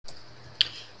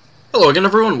Hello again,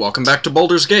 everyone. Welcome back to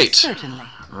Baldur's Gate. Certainly.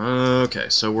 Okay,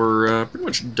 so we're pretty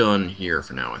much done here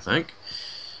for now, I think.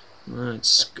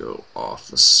 Let's go off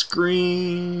the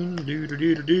screen.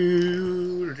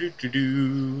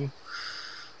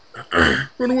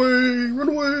 Run away! Run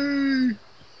away!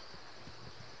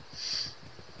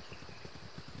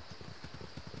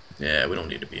 Yeah, we don't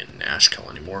need to be in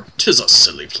Nashkel anymore. 'Tis a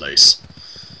silly place.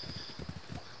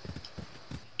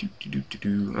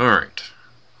 Alright.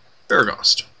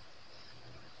 Baragost.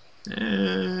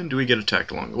 And do we get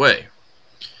attacked along the way?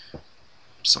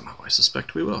 Somehow I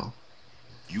suspect we will.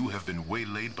 You have been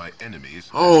waylaid by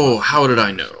enemies. Oh, how did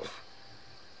I know?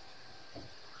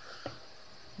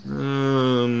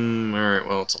 Alright,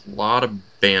 well, it's a lot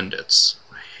of bandits.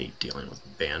 I hate dealing with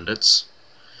bandits.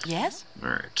 Yes?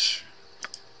 Alright.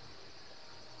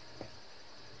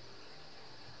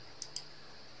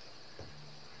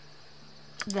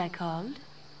 They're called?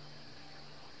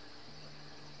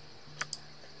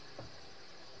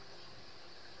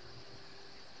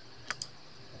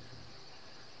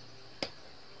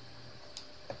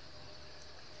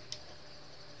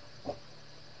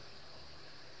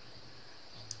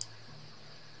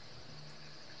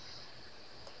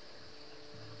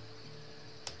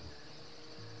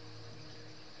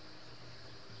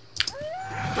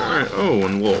 Alright, oh,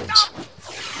 and wolves.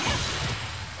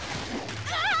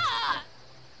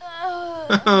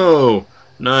 Oh,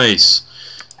 nice.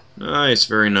 Nice,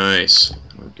 very nice.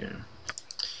 Okay.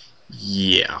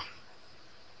 Yeah.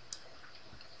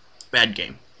 Bad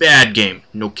game. Bad game.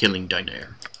 No killing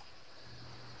Dinair.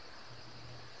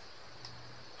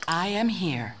 I am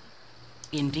here.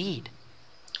 Indeed.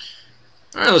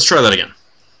 Alright, let's try that again.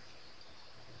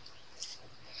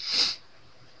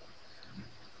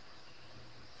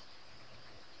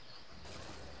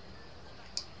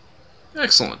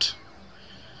 Excellent.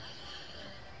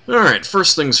 Alright,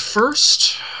 first things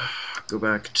first. Go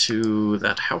back to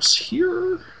that house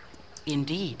here.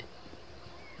 Indeed.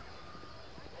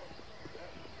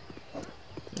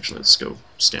 Actually, let's go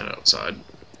stand outside.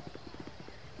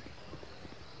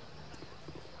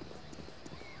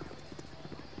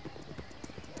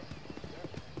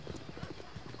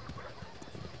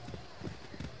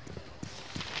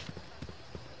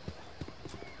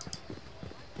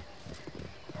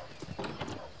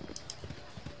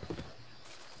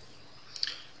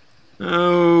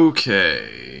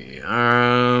 Okay,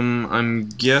 I'm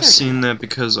guessing that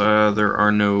because there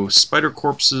are no spider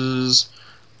corpses,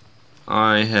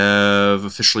 I have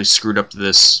officially screwed up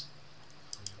this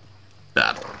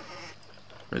battle,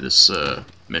 or this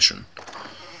mission.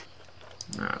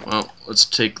 Alright, well, let's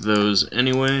take those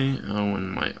anyway. Oh,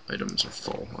 and my items are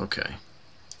full. Okay.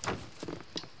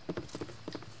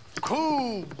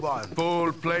 Cool one.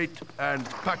 Full plate and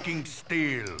packing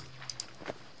steel.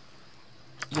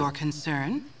 Your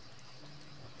concern?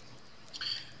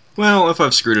 Well, if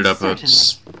I've screwed it up, Certainly.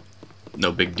 it's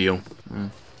no big deal.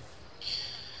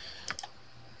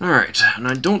 Alright, and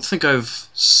I don't think I've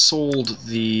sold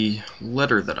the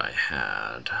letter that I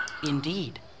had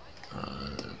Indeed.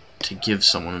 to give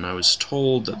someone, and I was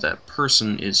told that that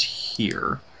person is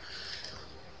here.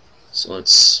 So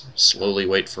let's slowly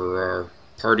wait for our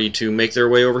party to make their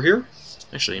way over here.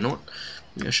 Actually, you know what?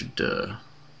 Maybe I should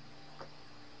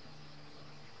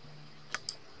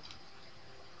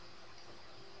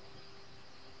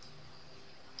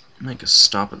make a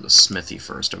stop at the smithy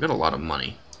first. I've got a lot of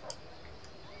money.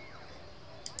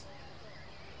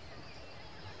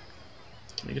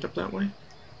 Can I get up that way?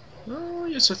 Oh,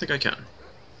 yes, I think I can.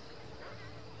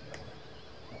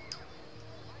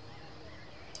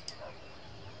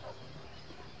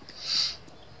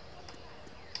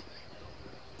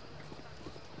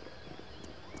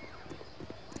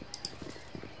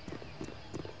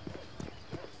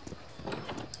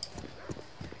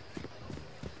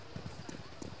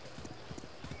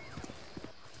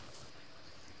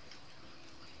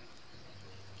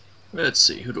 Let's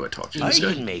see, who do I talk to? I This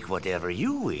guy? can make whatever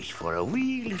you wish for a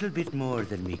wee little bit more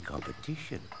than me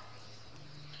competition.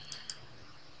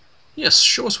 Yes,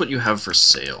 show us what you have for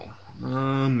sale.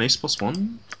 Mace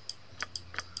 +1.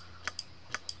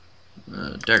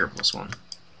 Dagger +1.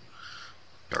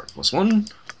 Dart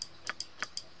 +1.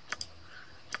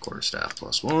 Quarterstaff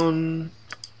 +1.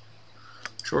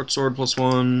 Short sword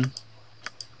 +1.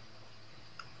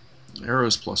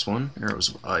 Arrows +1. Arrows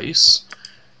of ice.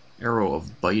 Arrow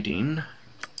of biting.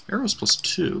 Arrows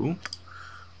 +2.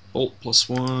 Bolt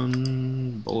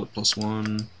 +1. Bullet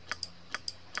 +1.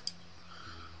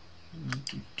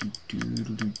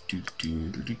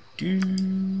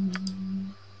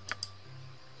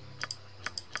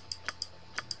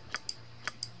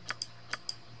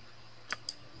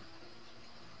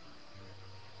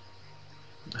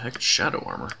 The heck is shadow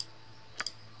armor?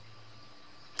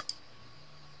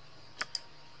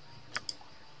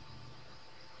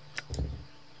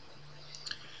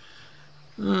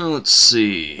 Let's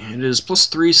see. It is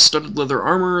 +3 studded leather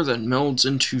armor that melds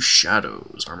into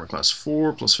shadows. Armor class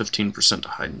 4, plus 15% to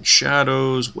hide in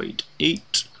shadows. Weight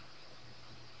 8.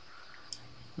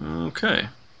 Okay.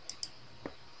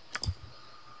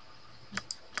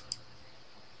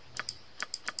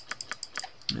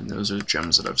 And those are the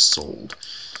gems that I've sold.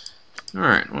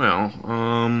 Alright, well,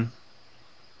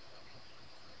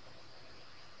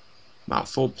 wow,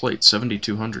 full plate,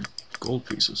 7,200 gold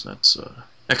pieces. That's a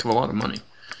heck of a lot of money.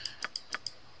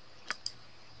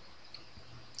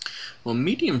 Well,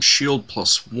 medium shield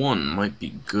 +1 might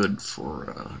be good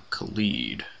for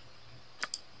Khalid.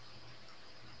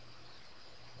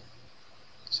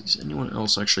 Does anyone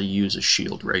else actually use a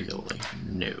shield regularly?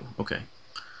 No. Okay.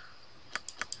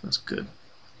 That's good.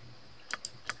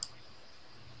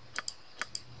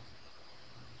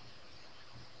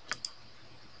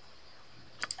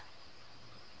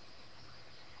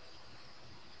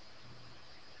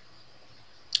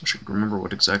 I should remember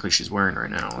what exactly she's wearing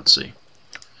right now. Let's see.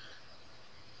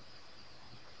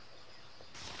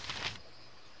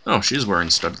 Oh, she's wearing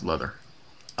studded leather.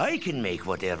 I can make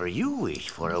whatever you wish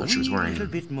for a thought she was wearing little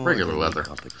bit more regular than leather.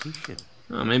 competition.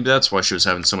 Maybe that's why she was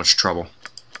having so much trouble.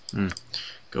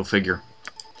 Go figure.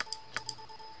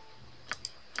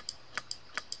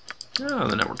 Oh,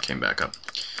 the network came back up.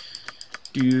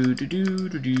 Do do do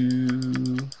do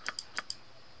do.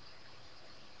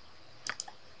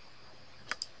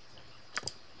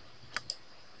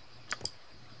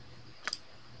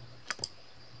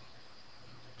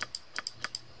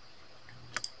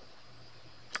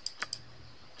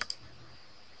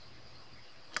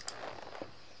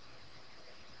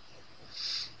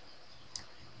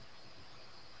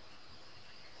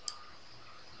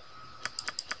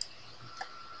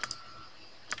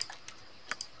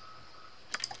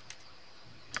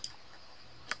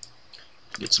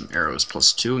 Get some arrows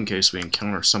 +2 in case we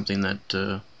encounter something that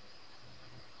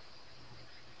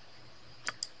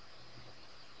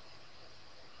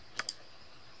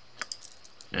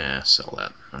sell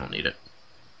that. I don't need it.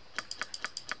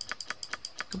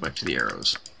 Go back to the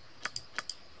arrows.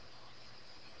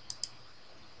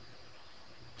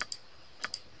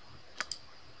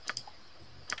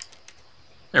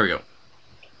 There we go.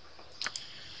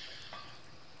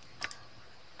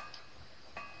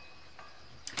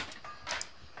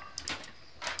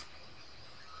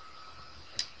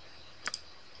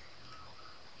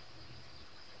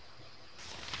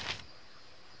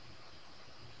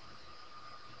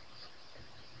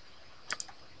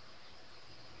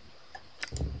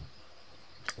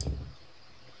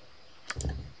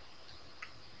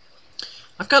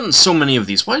 I've gotten so many of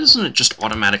these. Why doesn't it just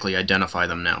automatically identify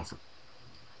them now?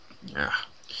 Yeah.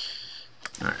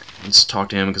 Alright, let's talk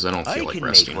to him because I don't feel like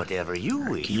resting. Make whatever you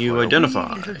wish Can you for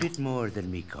identify? A little bit more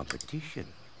than me competition.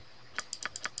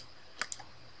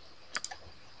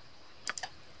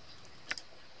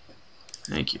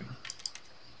 Thank you.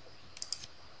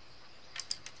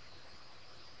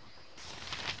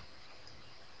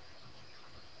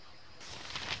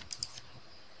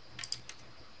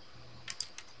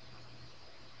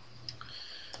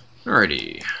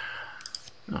 Alrighty.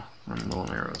 Oh, I'm low on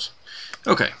arrows.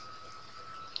 Okay.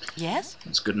 Yes?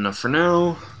 That's good enough for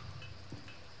now.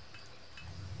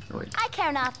 Oh, wait. I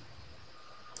care not.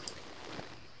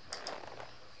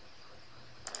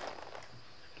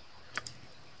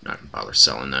 Not gonna bother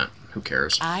selling that. Who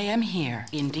cares? I am here,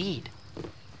 indeed.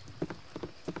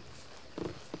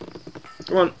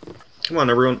 Come on. Come on,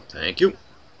 everyone. Thank you.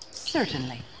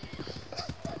 Certainly.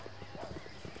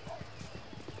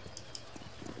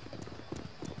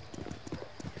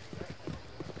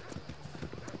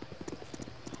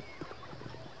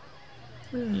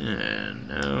 And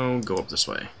now go up this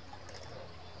way.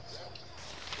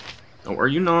 Oh, are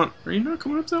you not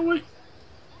coming up that way?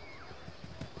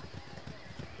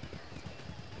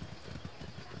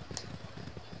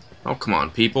 Oh, come on,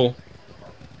 people.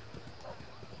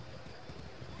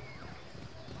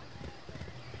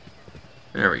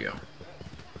 There we go.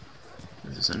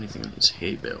 Is there anything in these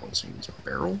hay bales? These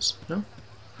barrels? No?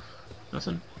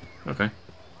 Nothing? Okay.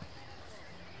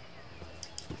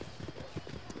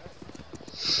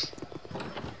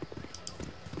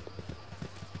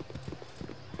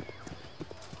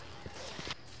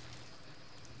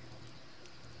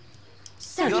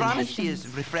 Your honesty is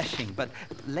refreshing, but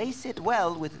lace it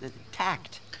well with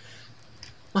tact.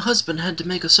 My husband had to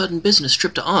make a sudden business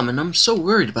trip to and I'm so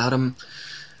worried about him.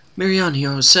 Marianne, he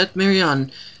always said,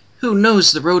 Marianne, who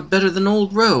knows the road better than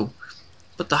old Roe?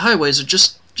 But the highways are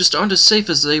just just aren't as safe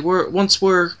as they once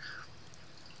were,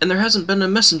 and there hasn't been a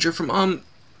messenger from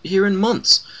here in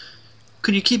months.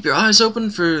 Could you keep your eyes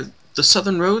open for the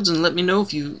southern roads and let me know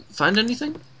if you find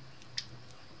anything?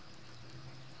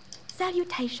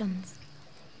 Salutations.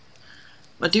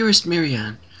 My dearest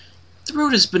Miriam, the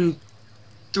road has been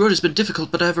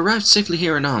difficult, but I have arrived safely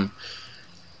here in I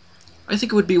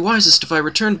think it would be wisest if I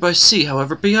returned by sea,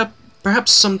 however,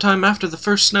 perhaps sometime after the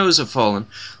first snows have fallen.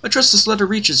 I trust this letter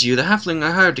reaches you. The halfling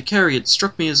I hired to carry it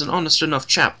struck me as an honest enough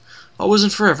chap. Always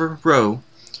and forever, Ro.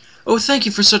 Oh, thank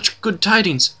you for such good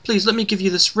tidings. Please let me give you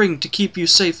this ring to keep you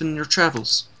safe in your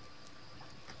travels.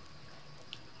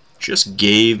 Just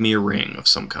gave me a ring of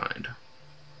some kind.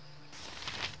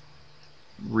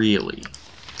 Really?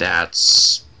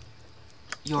 That's...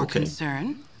 Your okay.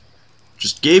 concern?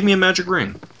 Just gave me a magic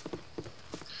ring.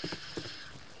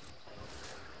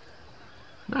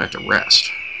 Now I have to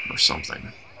rest, or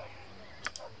something.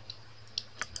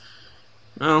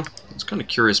 Well, I was kind of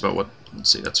curious about what... Let's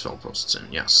see, that's Felpost's Inn,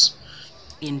 yes.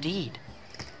 Indeed.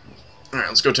 Alright,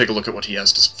 let's go take a look at what he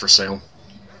has for sale.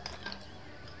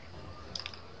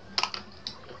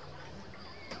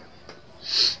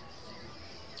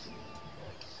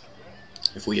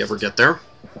 If we ever get there.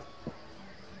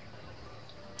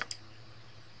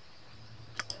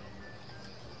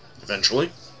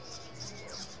 Eventually.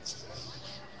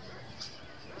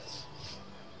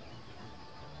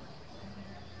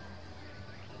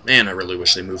 Man, I really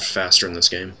wish they moved faster in this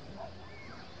game.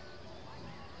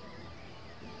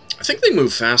 I think they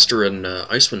moved faster in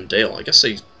Icewind Dale. I guess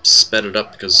they sped it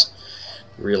up because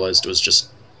they realized it was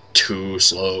just too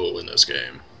slow in this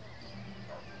game.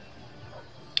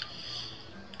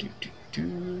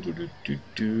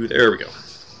 There we go.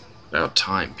 About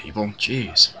time, people.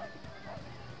 Jeez.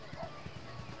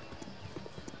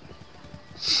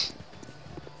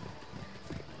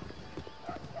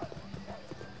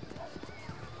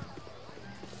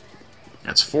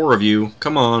 That's 4 of you.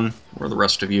 Come on. Where are the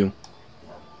rest of you?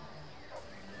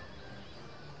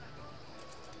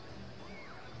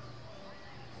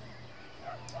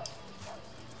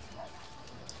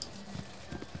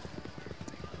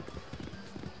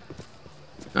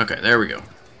 Okay, there we go.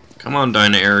 Come on,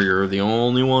 Dynair, you're the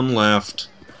only one left.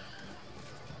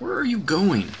 Where are you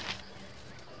going?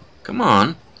 Come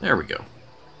on. There we go.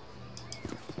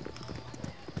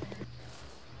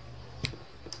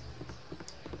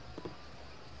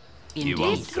 Indeed.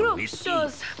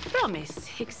 Disruptos promise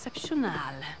exceptional.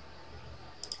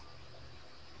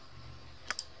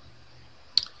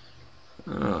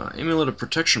 Amulet of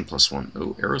Protection +1.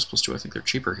 Oh, arrows +2. I think they're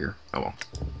cheaper here. Oh well.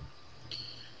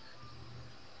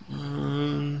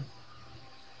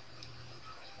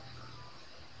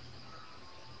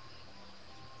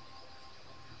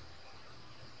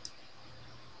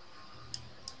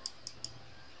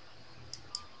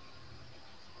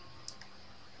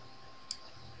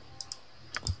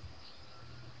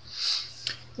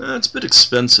 It's a bit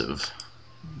expensive,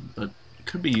 but it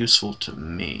could be useful to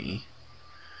me.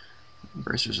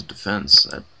 Bracers of Defense,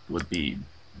 that would be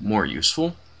more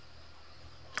useful.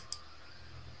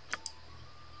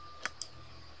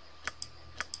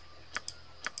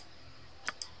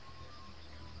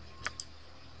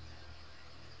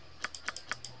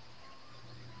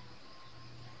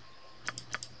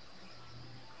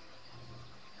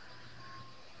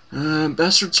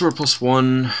 Bastard Sword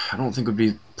 +1, I don't think would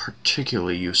be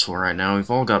particularly useful right now. We've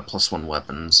all got +1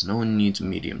 weapons. No one needs a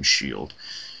medium shield.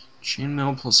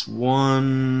 Chainmail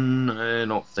 +1, I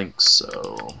don't think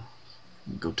so.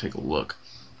 Go take a look.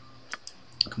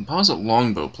 Composite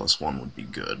longbow +1 would be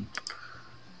good.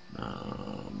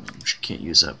 She can't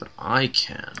use that, but I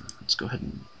can. Let's go ahead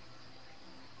and...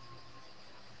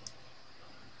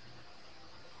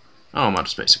 Oh, I'm out of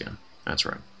space again. That's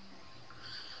right.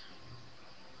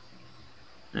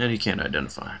 And he can't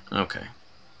identify. Okay.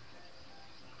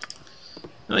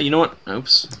 You know what?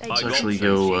 Oops. Let's actually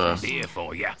go.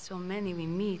 So many we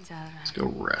meet are. Let's go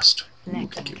rest. Ooh,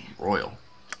 can get royal.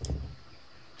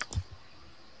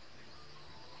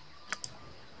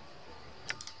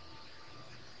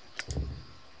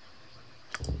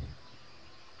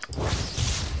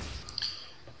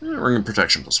 Ring of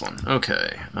Protection +1.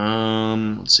 Okay.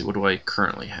 Let's see. What do I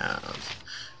currently have?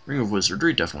 Ring of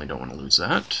Wizardry. Definitely don't want to lose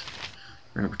that.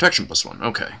 Ring of Protection +1.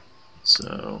 Okay.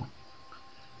 So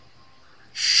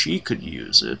she could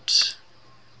use it.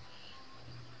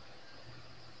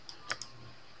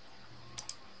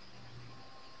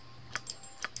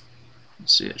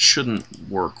 Let's see, it shouldn't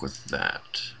work with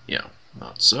that. Yeah,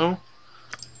 not so.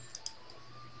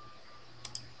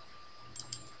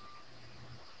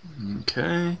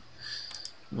 Okay.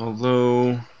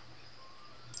 Although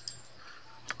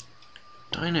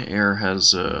Dyna Air has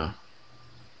see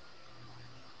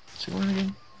what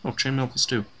again? Oh, chainmail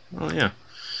 +2. Oh yeah.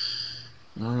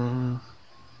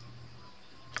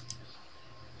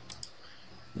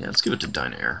 Yeah, let's give it to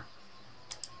Dyna Air.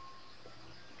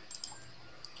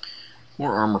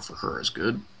 More armor for her is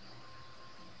good.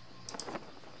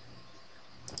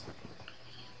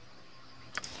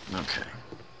 Okay.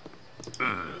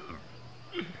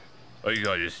 I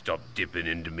gotta stop dipping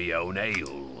into me own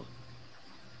ale.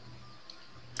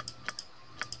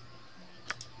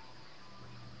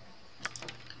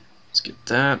 Let's get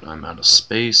that. I'm out of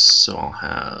space, so I'll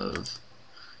have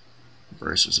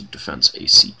Bracers of Defense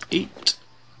AC 8.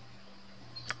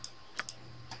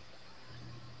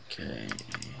 Okay.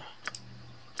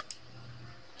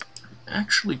 I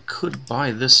actually could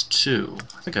buy this too.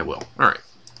 I think I will. Alright.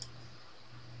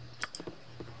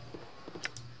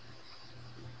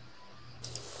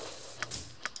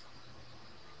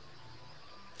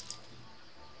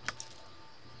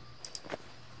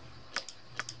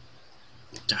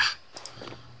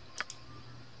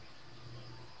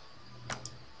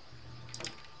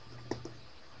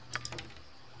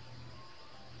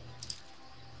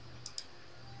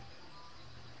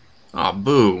 Aw,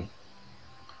 boo.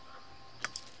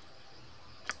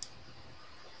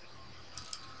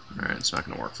 Alright, it's not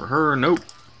going to work for her. Nope.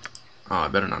 Oh, I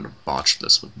better not have botched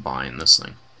this with buying this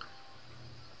thing.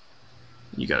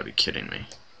 You gotta be kidding me.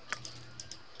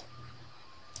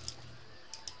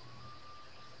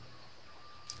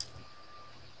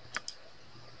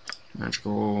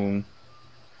 Magical...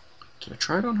 Did I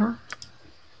try it on her?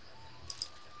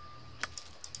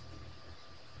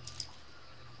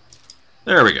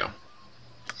 There we go.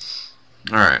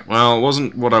 Alright, well, it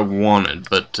wasn't what I wanted,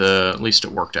 but at least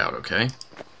it worked out okay.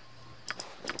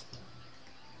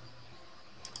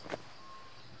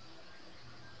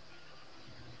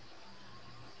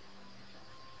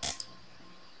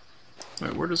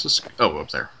 Wait, where does this... Oh,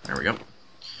 up there. There we go.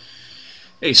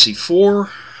 AC4.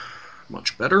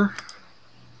 Much better.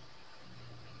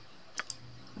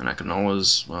 And I can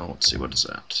always... Well, let's see, what is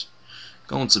that?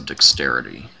 Gauntlets of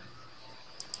Dexterity.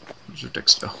 Her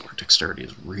dexterity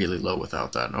is really low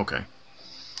without that. Okay.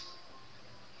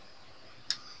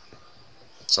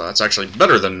 So that's actually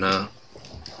better than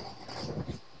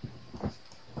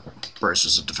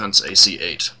Bracers of Defense AC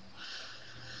 8.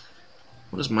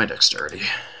 What is my dexterity?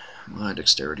 My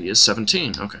dexterity is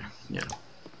 17. Okay, yeah.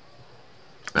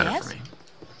 Better for me.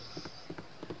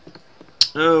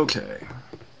 Okay.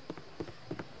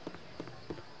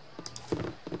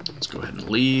 Let's go ahead and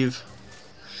leave.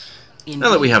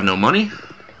 Now that we have no money,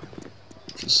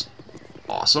 which is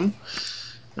awesome.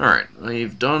 Alright,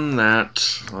 we've done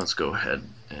that. Let's go ahead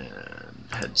and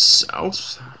head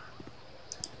south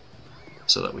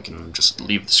so that we can just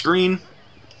leave the screen.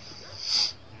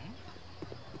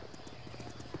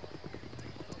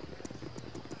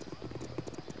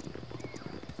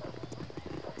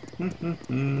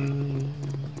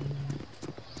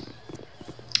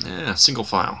 Yeah, single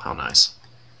file. How nice.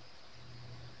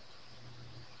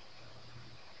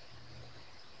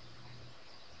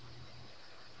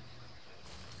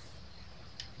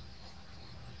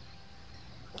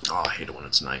 Oh, I hate it when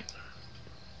it's night.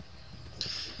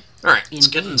 Alright, let's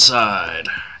get inside.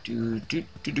 Do.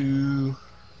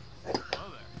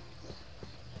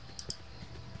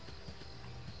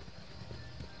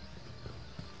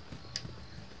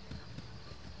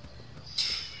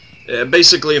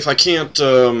 Basically, if I can't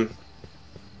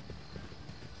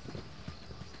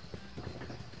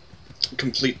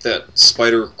complete that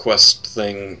spider quest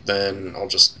thing, then I'll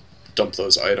just dump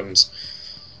those items.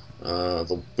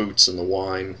 The boots and the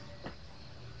wine.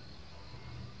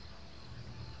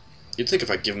 You'd think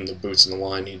if I give him the boots and the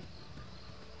wine, he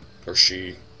or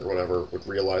she or whatever would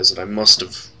realize that I must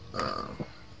have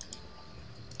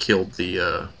killed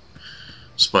the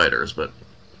spiders, but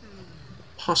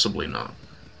possibly not.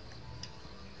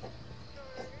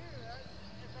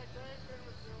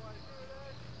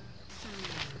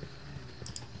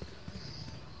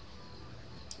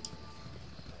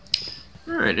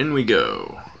 Alright, in we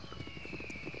go.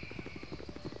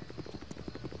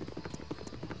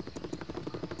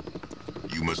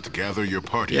 You must gather your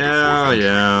party Yeah. before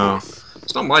venturing forth.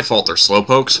 It's not my fault they're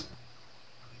slowpokes.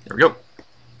 There we go.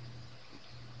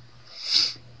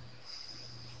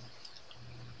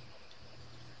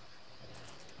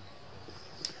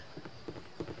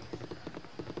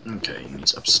 Okay,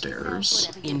 he's upstairs.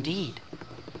 Indeed.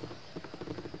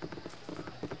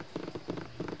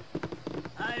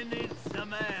 I need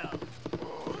some ale.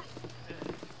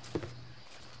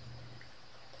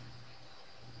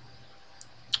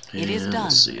 It is done.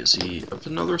 Let's see, is he up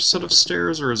another set of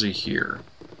stairs or is he here?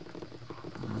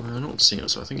 I don't don't see him,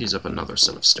 so I think he's up another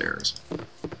set of stairs.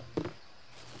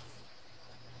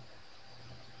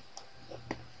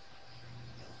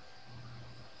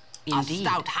 Indeed. A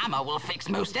stout hammer will fix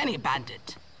most any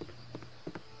bandit.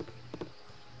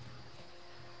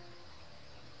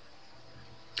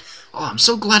 Oh, I'm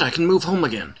so glad I can move home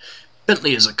again.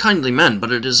 Bentley is a kindly man,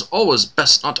 but it is always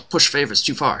best not to push favors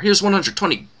too far. Here's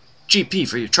 120 GP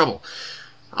for your trouble.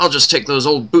 I'll just take those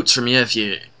old boots from you if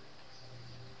you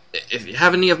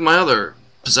have any of my other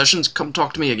possessions, come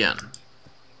talk to me again.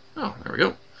 Oh, there we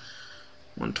go.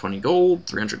 120 gold,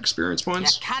 300 experience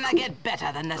points. You cannot get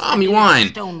better than this. Ah, me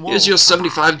wine. Here's your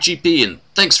 75 GP, and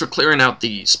thanks for clearing out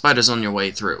the spiders on your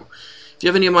way through. If you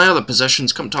have any of my other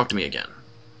possessions, come talk to me again.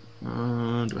 Do I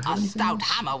have A anything stout else?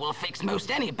 hammer will fix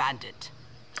most any bandit.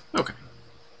 Okay.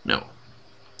 No.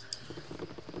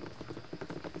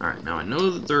 Alright, now I know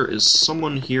that there is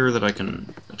someone here that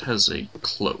that has a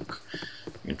cloak.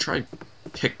 I can try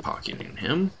pickpocketing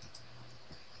him.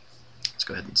 Let's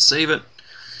go ahead and save it.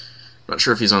 Not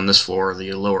sure if he's on this floor or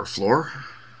the lower floor.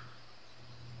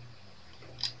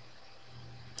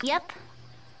 Yep.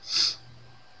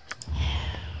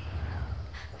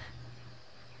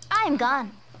 I'm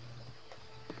gone.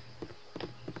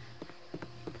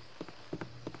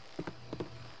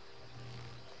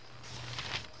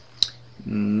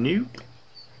 Nope.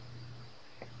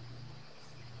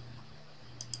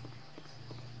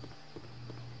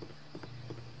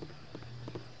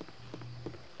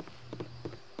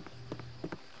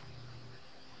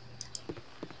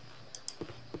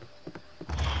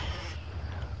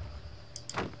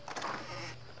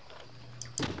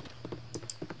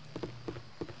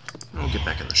 I'll get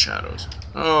back in the shadows.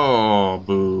 Oh,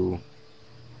 boo.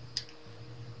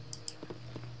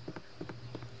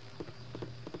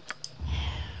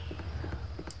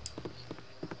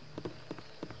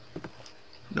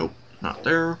 Nope, not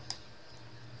there.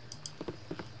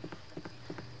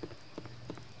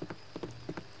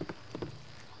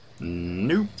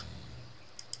 Nope.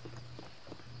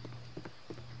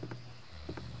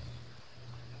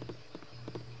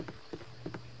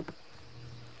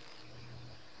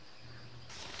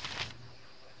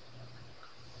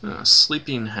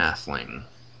 Sleeping halfling.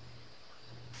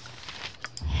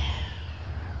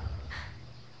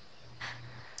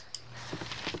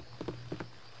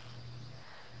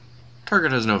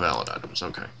 Target has no valid items,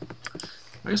 okay.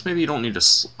 I guess maybe you don't need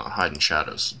to hide in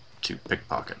shadows to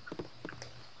pickpocket.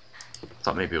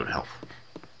 Thought maybe it would help.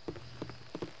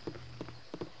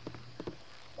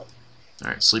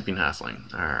 Alright, sleeping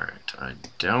halfling. Alright, I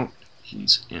doubt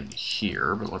he's in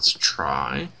here, but let's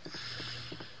try.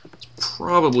 It's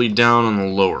probably down on the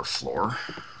lower floor.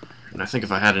 And I think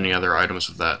if I had any other items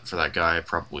for that guy, I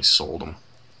probably sold them.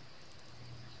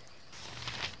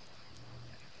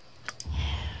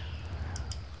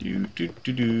 Do do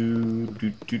do do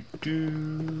do do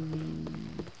do.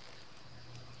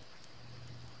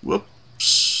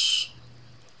 Whoops.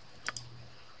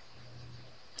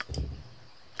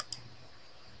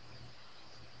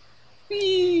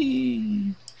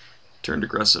 Whee! Turned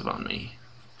aggressive on me.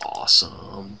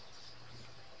 Awesome.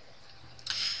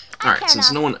 Alright,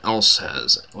 since no one else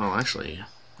has... Well, actually,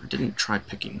 I didn't try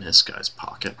picking this guy's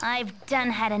pocket. I've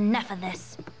done had enough of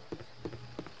this.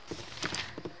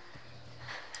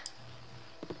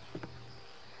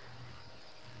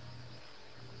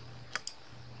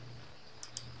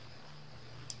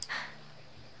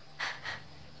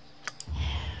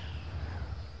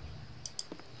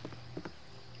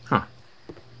 Huh.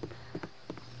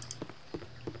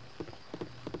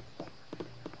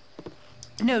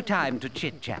 No time to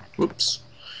chit-chat. Whoops.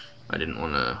 I didn't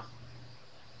want to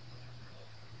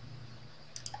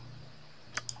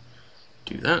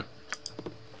do that.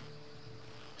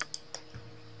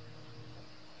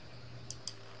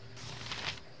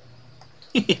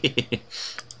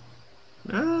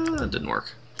 That didn't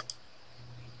work.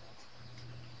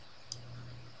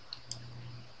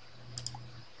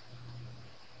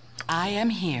 I am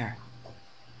here.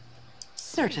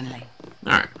 Certainly.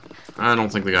 Alright. I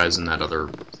don't think the guy's in that other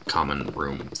common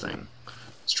room thing.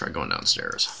 Let's try going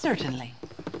downstairs. Certainly.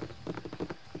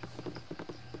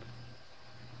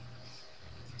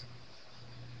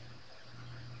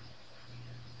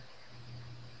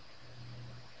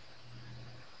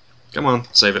 Come on,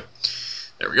 save it.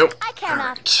 There we go. I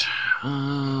cannot.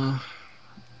 Alright.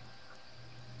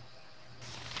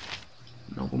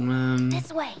 Nobleman.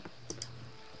 This way.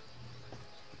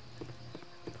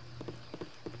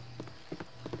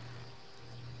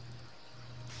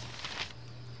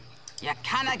 You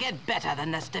cannot get better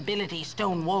than the stability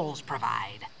stone walls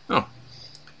provide. Oh.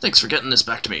 Thanks for getting this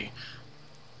back to me.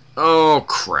 Oh,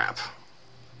 crap.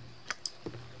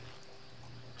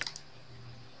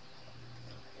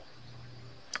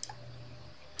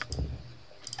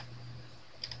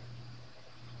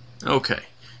 Okay.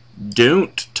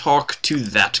 Don't talk to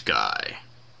that guy.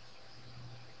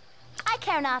 I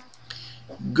care not.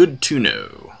 Good to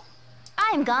know.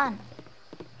 I am gone.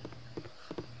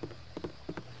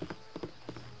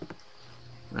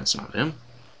 That's not him.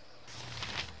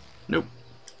 Nope.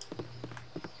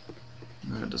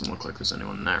 It doesn't look like there's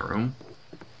anyone in that room.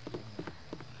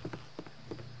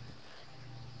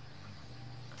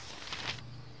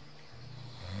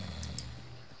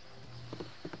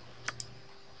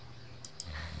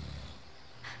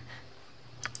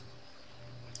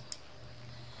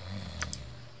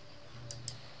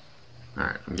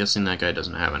 Alright, I'm guessing that guy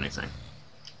doesn't have anything.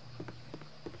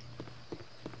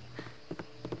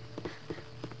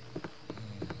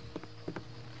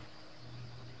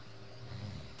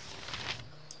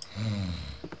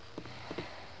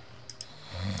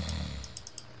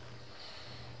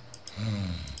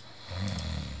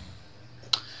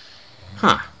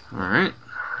 Huh, alright.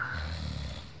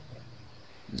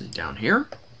 Is he down here?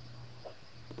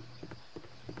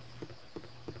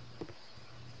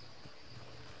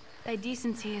 Thy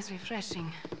decency is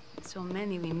refreshing. So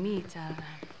many we meet are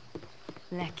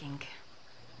lacking.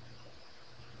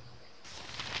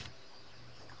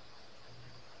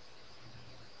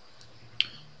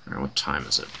 Alright, what time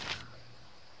is it?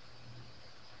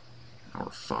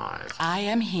 Hour 5. I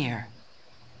am here.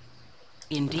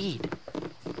 Indeed.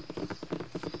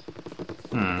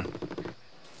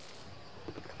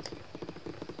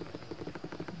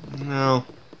 No.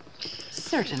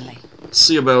 Certainly.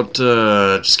 See about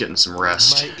just getting some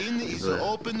rest. My inn is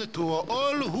open to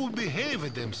all who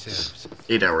behave themselves.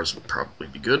 8 hours would probably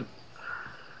be good.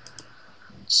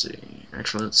 Let's see.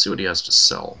 Actually, let's see what he has to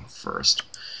sell first.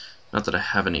 Not that I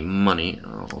have any money,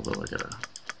 although I got a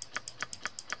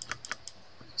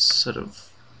set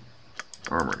of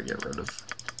armor to get rid of.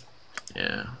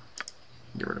 Yeah.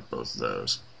 Get rid of both of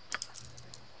those.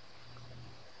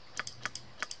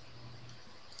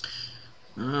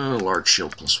 Large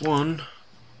shield +1.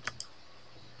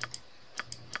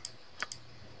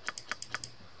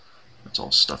 That's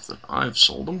all stuff that I've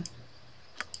sold them.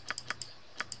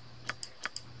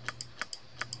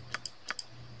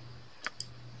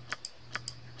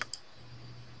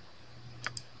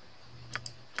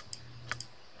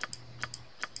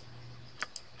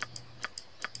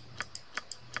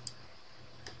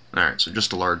 Alright, so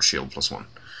just a large shield +1.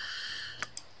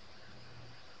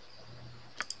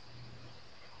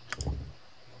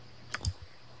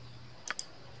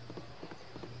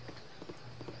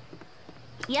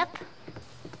 Yep.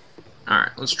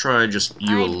 Alright, let's try just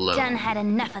you alone. I've done had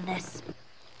enough of this.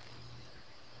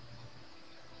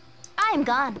 I am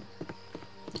gone.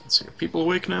 Let's see, are people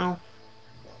awake now?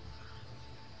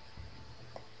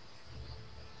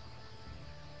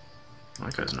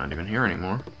 That guy's not even here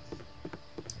anymore.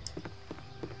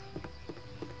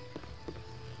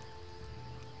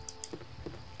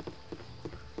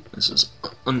 This is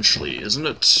Unshi, isn't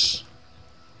it?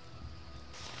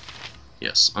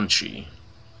 Yes, Unshi.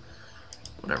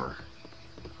 Whatever.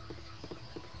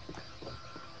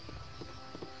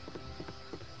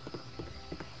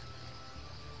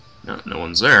 No, no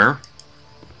one's there.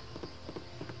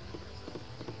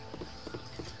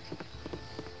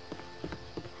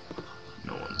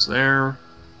 No one's there.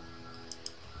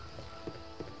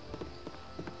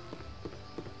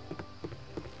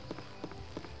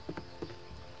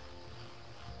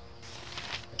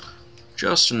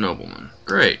 Just a nobleman.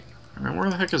 Great. Alright, where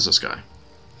the heck is this guy?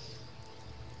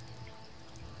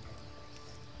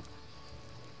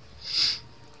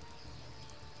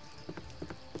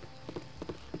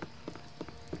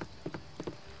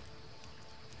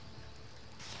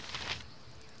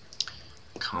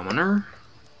 Commoner?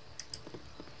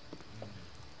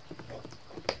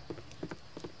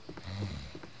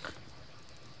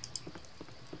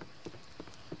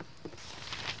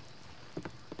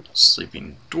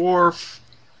 Sleeping dwarf.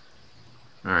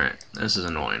 Alright, this is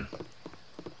annoying.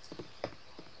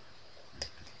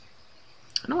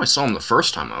 I know I saw him the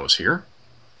first time I was here.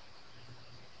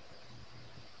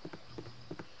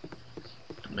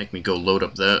 Don't make me go load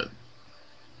up that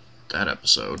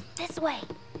episode. This way.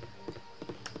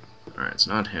 Alright, it's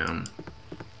not him.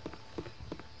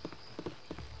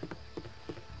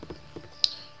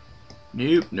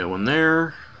 Nope, no one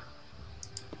there.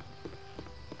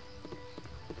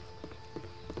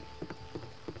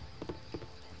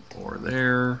 Or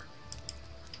there.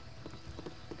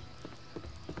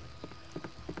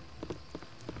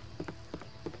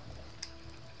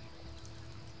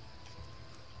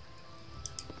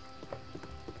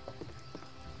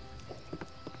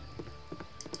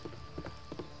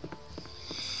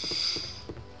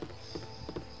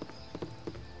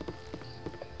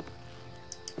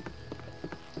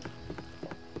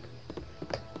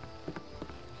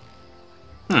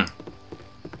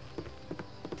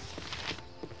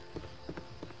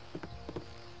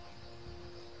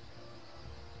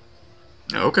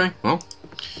 Okay, well.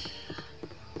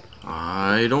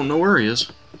 I don't know where he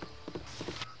is.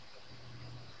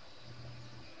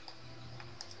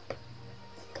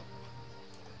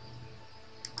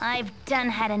 I've done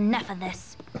had enough of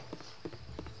this.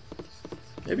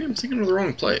 Maybe I'm thinking of the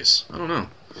wrong place. I don't know.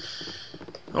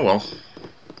 Oh well.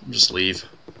 I'll just leave.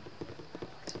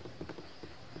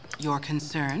 Your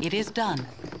concern, it is done.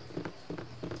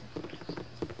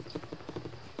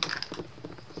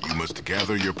 You must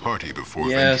gather your party before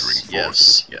Yes, venturing forth.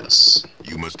 yes, yes.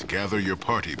 You must gather your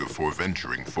party before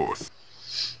venturing forth.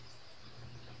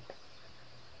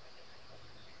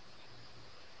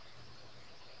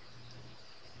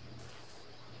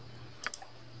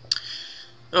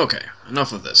 Okay,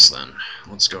 enough of this then.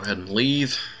 Let's go ahead and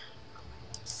leave.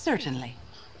 Certainly.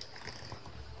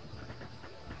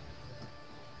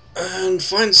 And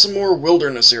find some more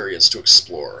wilderness areas to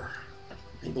explore.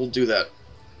 Maybe we'll do that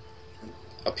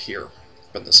up here,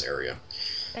 in this area.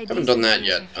 Haven't done that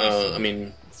yet. I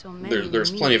mean,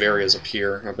 there's plenty of areas up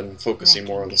here. I've been focusing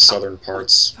more on the southern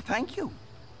parts. Thank you.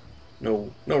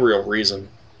 No real reason.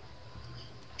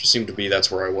 Just seemed to be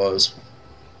that's where I was.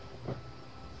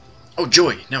 Oh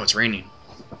joy! Now it's raining.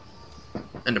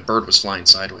 And a bird was flying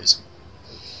sideways.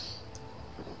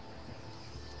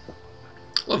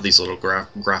 Love these little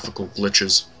graphical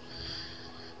glitches.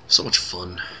 So much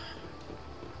fun.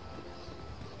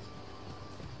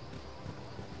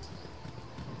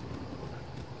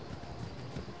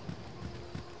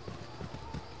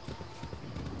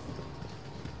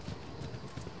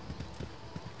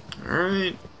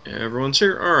 Alright, everyone's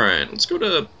here. Alright, let's go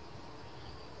to...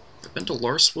 Have I been to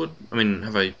Larswood? I mean,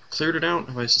 have I cleared it out?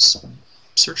 Have I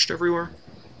searched everywhere?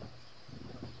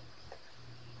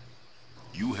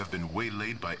 You have been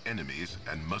waylaid by enemies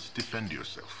and must defend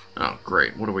yourself. Oh,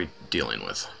 great. What are we dealing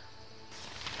with?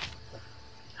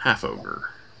 Half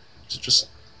ogre. Is it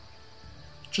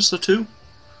just the two?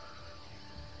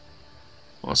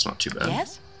 Well, that's not too bad.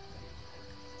 Yes?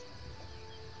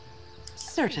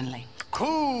 Certainly.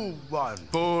 Cool one.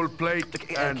 Full plate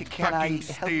and Can I packing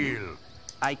help you? steel.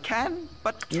 I can,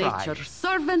 but try. Nature's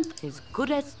servant is good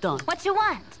as done. What you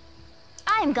want?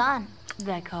 I'm gone.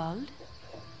 That called?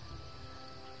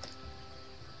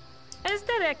 As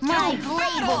directed. My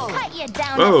blade will cut you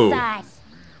down Whoa. to size.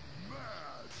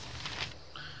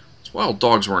 Those wild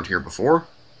dogs weren't here before.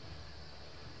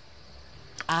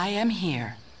 I am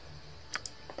here.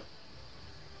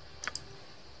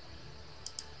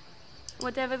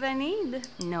 Whatever they need,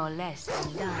 no less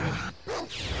than done.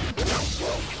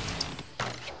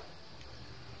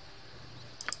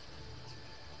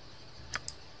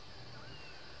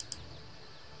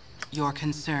 Your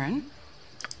concern?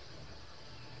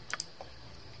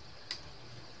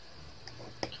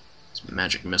 Let's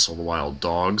magic missile the wild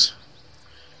dogs.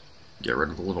 Get rid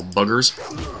of the little buggers.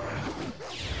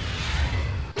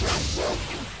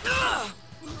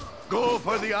 Go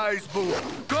for the eyes, boo.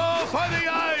 Go for the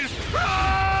eyes.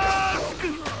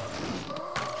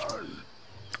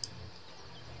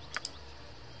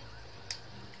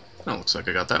 Oh, looks like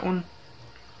I got that one.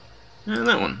 And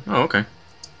that one. Oh, okay.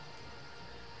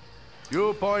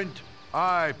 You point,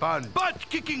 I pan. Butt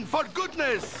kicking for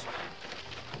goodness.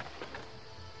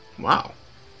 Wow.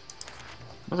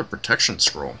 Another protection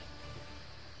scroll.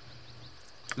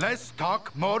 Less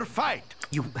talk, more fight.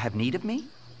 You have need of me?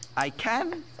 I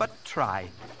can, but try.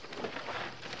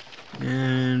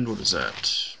 And what is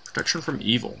that? Protection from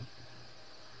evil.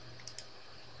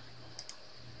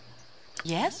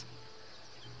 Yes?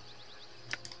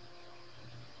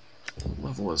 What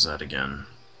level is that again?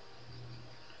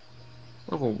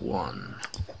 Level 1.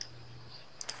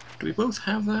 Do we both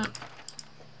have that?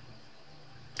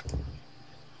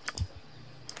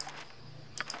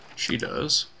 She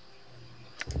does.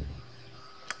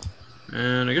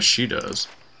 And I guess she does.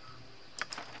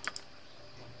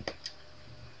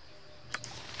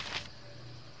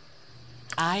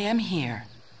 I am here.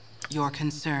 Your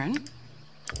concern?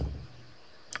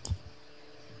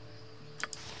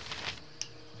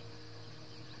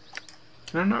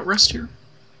 Can I not rest here?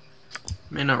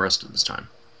 May not rest at this time.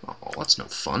 Oh, that's no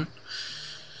fun.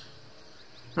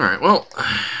 Alright, well,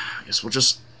 I guess we'll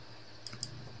just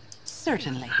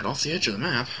Certainly. head off the edge of the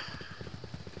map.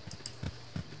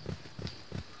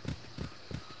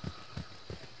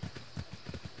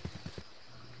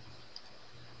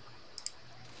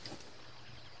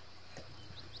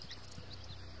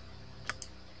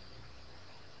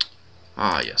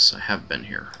 Ah, yes, I have been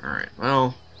here. Alright,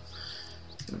 well,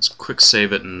 let's quick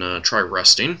save it and try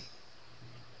resting.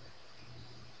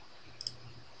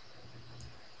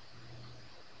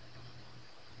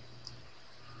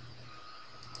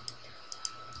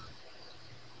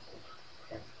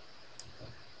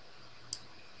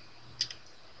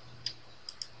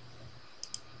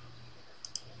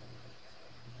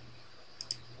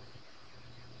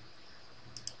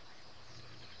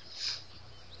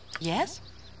 Yes?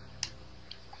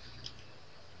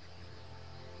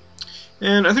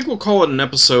 And I think we'll call it an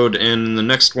episode, and in the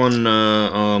next one,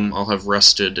 I'll have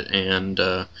rested, and,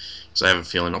 because I have a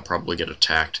feeling I'll probably get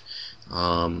attacked.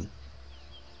 And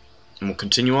we'll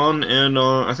continue on, and,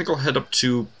 I think I'll head up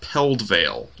to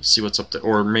Peldvale, see what's up there,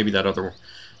 or maybe that other,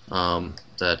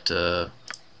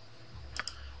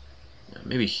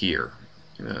 maybe here.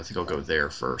 I think I'll go there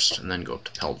first, and then go up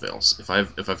to Peldvale.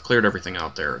 If I've cleared everything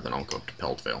out there, then I'll go up to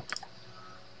Peldvale.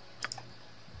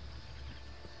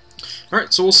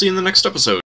 Alright, so we'll see you in the next episode.